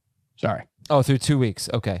 Sorry. Oh, through 2 weeks.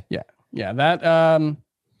 Okay. Yeah. That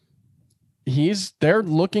they're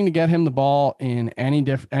looking to get him the ball in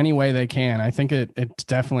any way they can. I think it's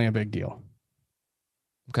definitely a big deal.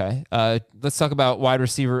 Okay. Let's talk about wide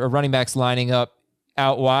receiver or running backs lining up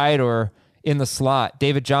out wide or in the slot.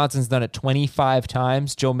 David Johnson's done it 25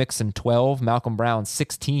 times. Joe Mixon 12. Malcolm Brown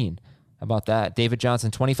 16. How about that? David Johnson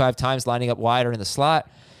 25 times lining up wide or in the slot.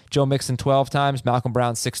 Joe Mixon 12 times. Malcolm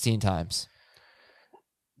Brown 16 times.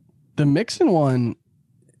 The Mixon one,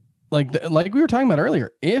 like we were talking about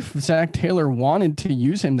earlier, if Zach Taylor wanted to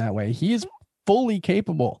use him that way, he is fully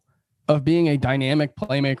capable of being a dynamic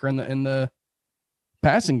playmaker in the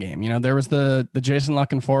passing game. There was the Jason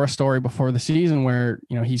LaCanfora story before the season where,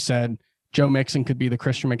 he said Joe Mixon could be the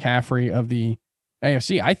Christian McCaffrey of the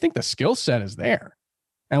AFC. I think the skill set is there.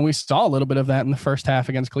 And we saw a little bit of that in the first half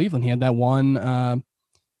against Cleveland. He had that one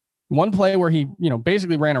play where he,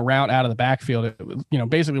 basically ran a route out of the backfield. It,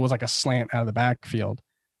 basically was like a slant out of the backfield.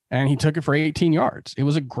 And he took it for 18 yards. It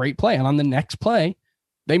was a great play. And on the next play,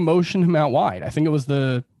 they motioned him out wide. I think it was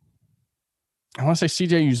I want to say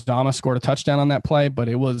CJ Uzomah scored a touchdown on that play, but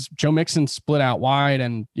it was Joe Mixon split out wide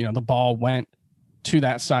and, the ball went to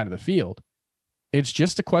that side of the field. It's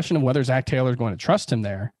just a question of whether Zach Taylor is going to trust him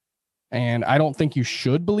there. And I don't think you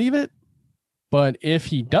should believe it. But if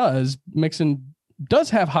he does, Mixon does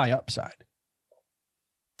have high upside.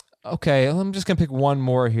 Okay, I'm just going to pick one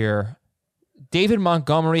more here. David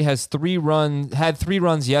Montgomery had 3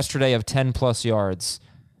 runs yesterday of 10 plus yards.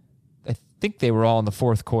 I think they were all in the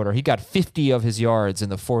fourth quarter. He got 50 of his yards in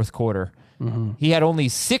the fourth quarter. Mm-hmm. He had only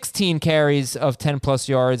 16 carries of 10 plus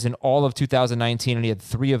yards in all of 2019, and he had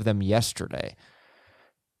 3 of them yesterday.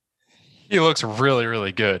 He looks really,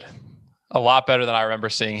 really good. A lot better than I remember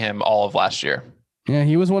seeing him all of last year. Yeah,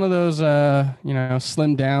 he was one of those,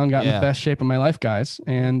 slimmed down, got in the best shape of my life guys.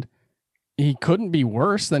 And he couldn't be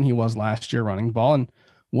worse than he was last year running the ball. And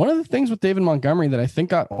one of the things with David Montgomery that I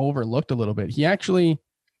think got overlooked a little bit, he actually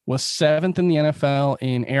was 7th in the NFL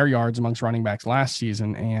in air yards amongst running backs last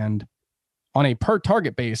season. And on a per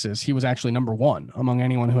target basis, he was actually number 1 among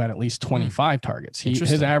anyone who had at least 25 targets.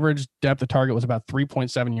 His average depth of target was about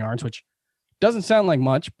 3.7 yards, which doesn't sound like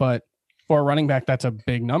much, but for a running back, that's a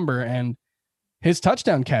big number. And his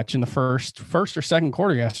touchdown catch in the first or second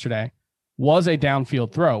quarter yesterday was a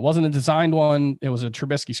downfield throw. It wasn't a designed one. It was a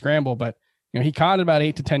Trubisky scramble, but he caught it about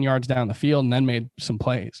 8 to 10 yards down the field and then made some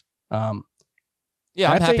plays.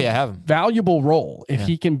 Yeah, That's I'm happy a I have him. Valuable role if Yeah.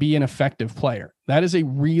 he can be an effective player. That is a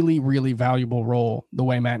really, really valuable role, the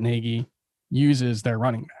way Matt Nagy uses their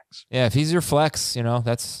running backs. Yeah, if he's your flex,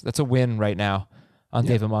 that's a win right now on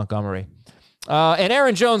David Montgomery. And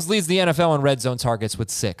Aaron Jones leads the NFL in red zone targets with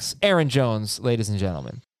 6. Aaron Jones, ladies and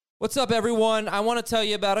gentlemen. What's up, everyone? I want to tell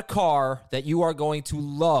you about a car that you are going to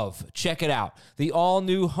love. Check it out. The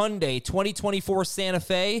all-new Hyundai 2024 Santa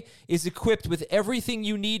Fe is equipped with everything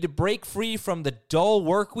you need to break free from the dull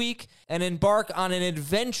work week and embark on an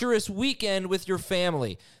adventurous weekend with your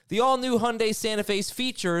family. The all-new Hyundai Santa Fe's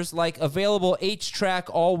features like available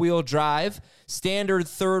H-Track all-wheel drive, standard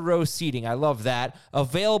third-row seating, I love that,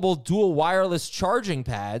 available dual wireless charging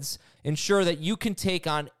pads, ensure that you can take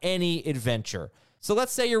on any adventure. So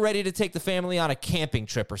let's say you're ready to take the family on a camping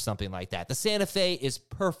trip or something like that. The Santa Fe is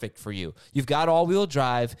perfect for you. You've got all-wheel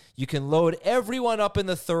drive. You can load everyone up in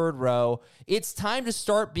the third row. It's time to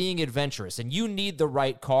start being adventurous, and you need the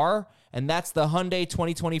right car, and that's the Hyundai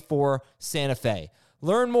 2024 Santa Fe.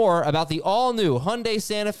 Learn more about the all-new Hyundai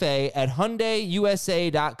Santa Fe at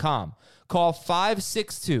HyundaiUSA.com. Call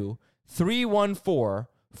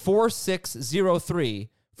 562-314-4603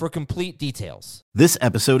 for complete details. This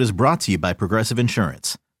episode is brought to you by Progressive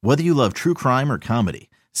Insurance. Whether you love true crime or comedy,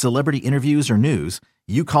 celebrity interviews or news,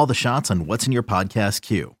 you call the shots on what's in your podcast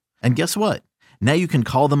queue. And guess what? Now you can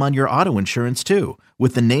call them on your auto insurance too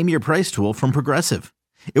with the Name Your Price tool from Progressive.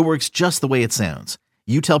 It works just the way it sounds.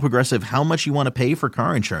 You tell Progressive how much you want to pay for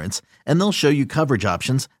car insurance, and they'll show you coverage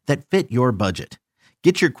options that fit your budget.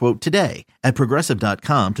 Get your quote today at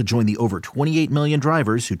Progressive.com to join the over 28 million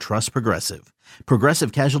drivers who trust Progressive.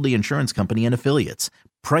 Progressive Casualty Insurance Company and Affiliates.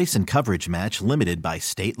 Price and coverage match limited by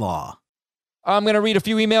state law. I'm going to read a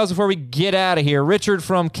few emails before we get out of here. Richard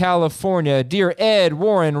from California. Dear Ed,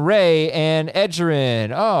 Warren, Ray, and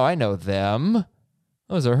Edgerin. Oh, I know them.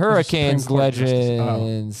 Those are Hurricanes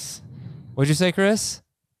legends. What'd you say, Chris?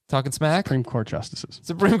 Talking smack? Supreme Court justices.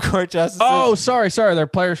 Supreme Court justices. Oh, sorry. They're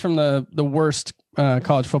players from the worst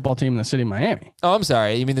college football team in the city of Miami. Oh, I'm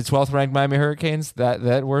sorry. You mean the 12th ranked Miami Hurricanes?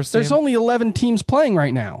 That worst There's team? only 11 teams playing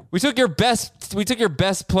right now. We took your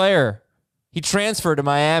best player. He transferred to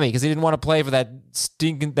Miami because he didn't want to play for that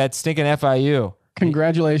stinking FIU.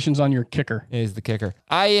 Congratulations on your kicker. Is the kicker.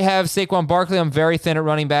 I have Saquon Barkley. I'm very thin at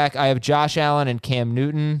running back. I have Josh Allen and Cam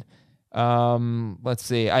Newton. Let's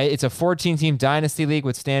see. It's a 14-team dynasty league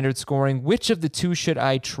with standard scoring. Which of the two should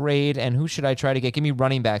I trade, and who should I try to get? Give me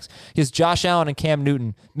running backs. Because Josh Allen and Cam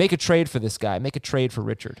Newton. Make a trade for this guy. Make a trade for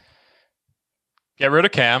Richard. Get rid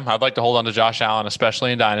of Cam. I'd like to hold on to Josh Allen,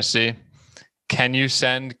 especially in dynasty. Can you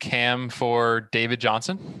send Cam for David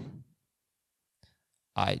Johnson?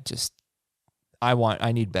 I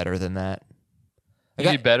need better than that.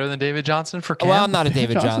 You need better than David Johnson for Cam? Well, I'm not a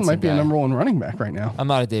David Johnson might be guy. a number one running back right now. I'm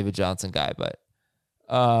not a David Johnson guy, but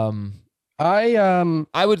I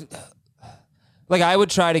would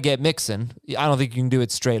try to get Mixon. I don't think you can do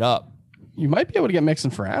it straight up. You might be able to get Mixon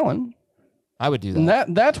for Allen. I would do that.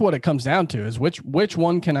 And that's what it comes down to is which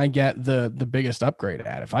one can I get the biggest upgrade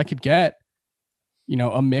at? If I could get,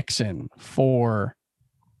 a Mixon for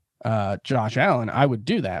Josh Allen, I would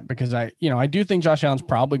do that because I do think Josh Allen's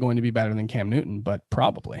probably going to be better than Cam Newton, but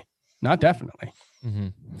probably not definitely.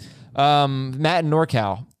 Mm-hmm. Matt and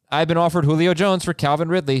NorCal. I've been offered Julio Jones for Calvin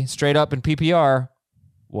Ridley straight up in PPR.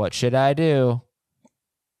 What should I do?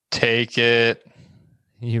 Take it.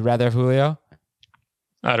 You'd rather have Julio?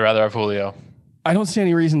 I'd rather have Julio. I don't see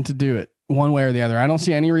any reason to do it one way or the other. I don't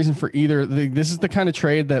see any reason for either. This is the kind of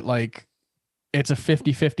trade that it's a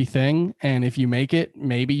 50-50 thing. And if you make it,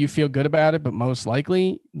 maybe you feel good about it, but most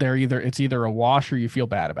likely it's either a wash or you feel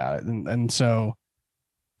bad about it. And so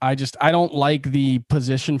I don't like the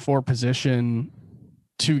position for position,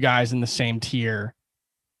 two guys in the same tier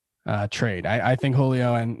trade. I think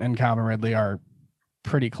Julio and Calvin Ridley are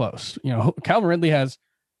pretty close. Calvin Ridley has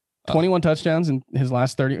 21 touchdowns in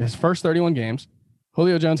his first 31 games.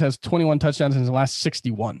 Julio Jones has 21 touchdowns in his last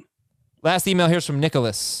 61. Last email here's from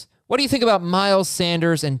Nicholas. What do you think about Miles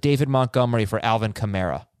Sanders and David Montgomery for Alvin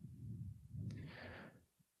Kamara?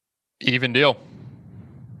 Even deal.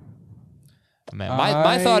 Man,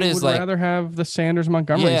 my thought is I'd rather have the Sanders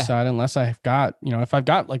Montgomery side unless I've got, if I've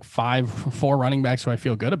got like 4 running backs who I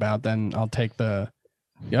feel good about, then I'll take the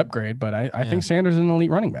upgrade. But I think Sanders is an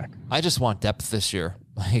elite running back. I just want depth this year.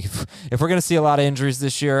 Like if we're going to see a lot of injuries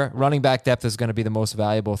this year, running back depth is going to be the most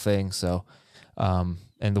valuable thing. So,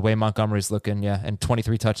 and the way Montgomery's looking, and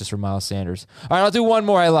 23 touches for Miles Sanders. All right, I'll do one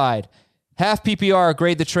more. I lied. Half PPR,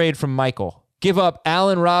 grade the trade from Michael. Give up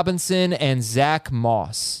Allen Robinson and Zach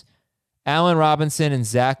Moss. Allen Robinson and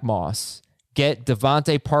Zach Moss. Get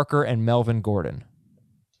Devontae Parker and Melvin Gordon.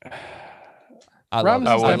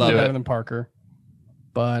 Robinson's wouldn't definitely do better it. than Parker,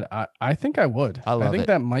 but I think I would. I love think it.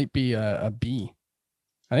 that might be a B.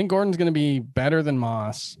 I think Gordon's going to be better than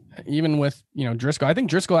Moss, even with Driscoll. I think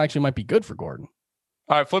Driscoll actually might be good for Gordon.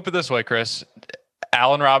 All right, flip it this way, Chris.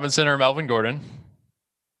 Allen Robinson or Melvin Gordon?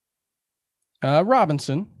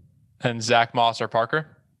 Robinson. And Zach Moss or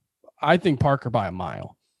Parker? I think Parker by a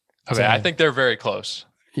mile. Okay, I think they're very close.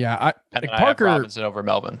 Yeah, And like then I have Parker. Robinson over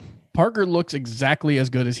Melvin. Parker looks exactly as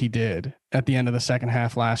good as he did at the end of the second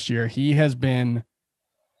half last year. He has been.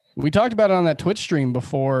 We talked about it on that Twitch stream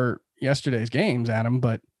before yesterday's games, Adam,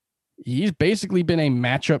 but he's basically been a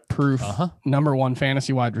matchup-proof number one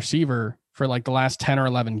fantasy wide receiver for like the last 10 or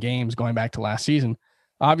 11 games going back to last season.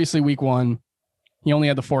 Obviously, week one, he only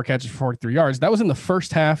had the 4 catches for 43 yards. That was in the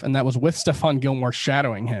first half, and that was with Stephon Gilmore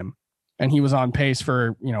shadowing him. And he was on pace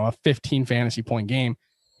for, a 15 fantasy point game.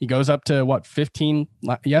 He goes up to 15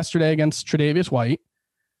 yesterday against Tre'Davious White.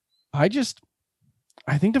 I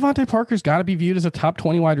think Devontae Parker's got to be viewed as a top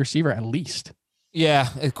 20 wide receiver at least. Yeah,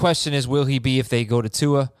 the question is, will he be if they go to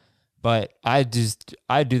Tua? But I'd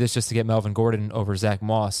do this just to get Melvin Gordon over Zach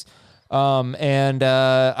Moss.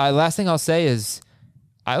 Last thing I'll say is,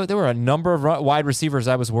 there were a number of wide receivers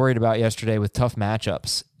I was worried about yesterday with tough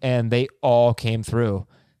matchups, and they all came through.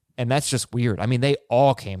 And that's just weird. I mean, they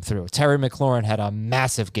all came through. Terry McLaurin had a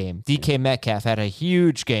massive game. DK Metcalf had a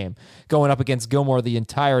huge game going up against Gilmore the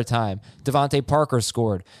entire time. Devontae Parker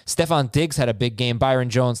scored. Stephon Diggs had a big game.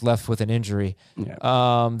 Byron Jones left with an injury.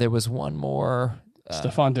 Yeah. There was one more.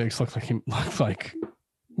 Stephon Diggs looked like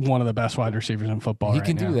one of the best wide receivers in football. He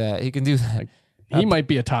can do that. He can do that. He might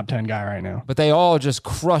be a top 10 guy right now. But they all just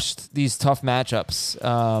crushed these tough matchups.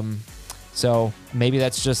 So maybe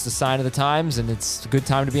that's just a sign of the times, and it's a good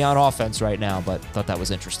time to be on offense right now, but thought that was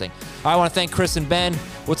interesting. I want to thank Chris and Ben.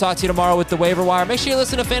 We'll talk to you tomorrow with the waiver wire. Make sure you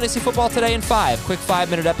listen to Fantasy Football Today in 5. Quick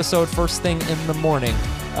 5-minute episode first thing in the morning.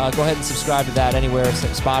 Go ahead and subscribe to that anywhere,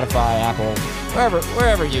 Spotify, Apple,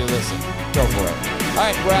 wherever you listen. Go for it. All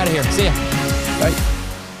right, we're out of here. See ya. Bye.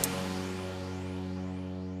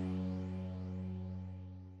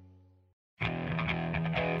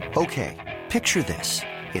 Okay, picture this.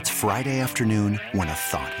 It's Friday afternoon when a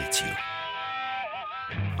thought hits you.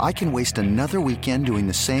 I can waste another weekend doing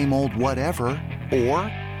the same old whatever, or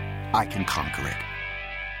I can conquer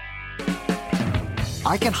it.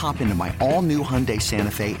 I can hop into my all-new Hyundai Santa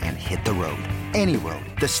Fe and hit the road. Any road.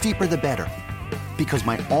 The steeper, the better. Because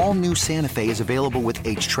my all-new Santa Fe is available with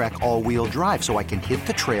H-Track all-wheel drive, so I can hit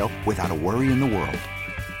the trail without a worry in the world.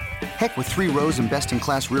 Heck, with 3 rows and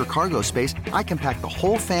best-in-class rear cargo space, I can pack the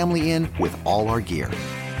whole family in with all our gear.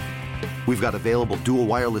 We've got available dual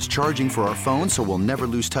wireless charging for our phones, so we'll never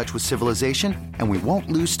lose touch with civilization, and we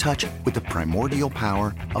won't lose touch with the primordial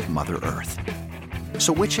power of Mother Earth.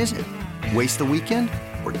 So which is it? Waste the weekend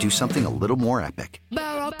or do something a little more epic?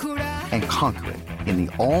 And conquer it in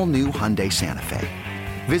the all-new Hyundai Santa Fe.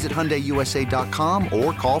 Visit HyundaiUSA.com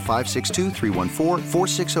or call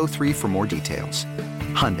 562-314-4603 for more details.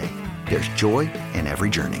 Hyundai, there's joy in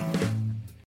every journey.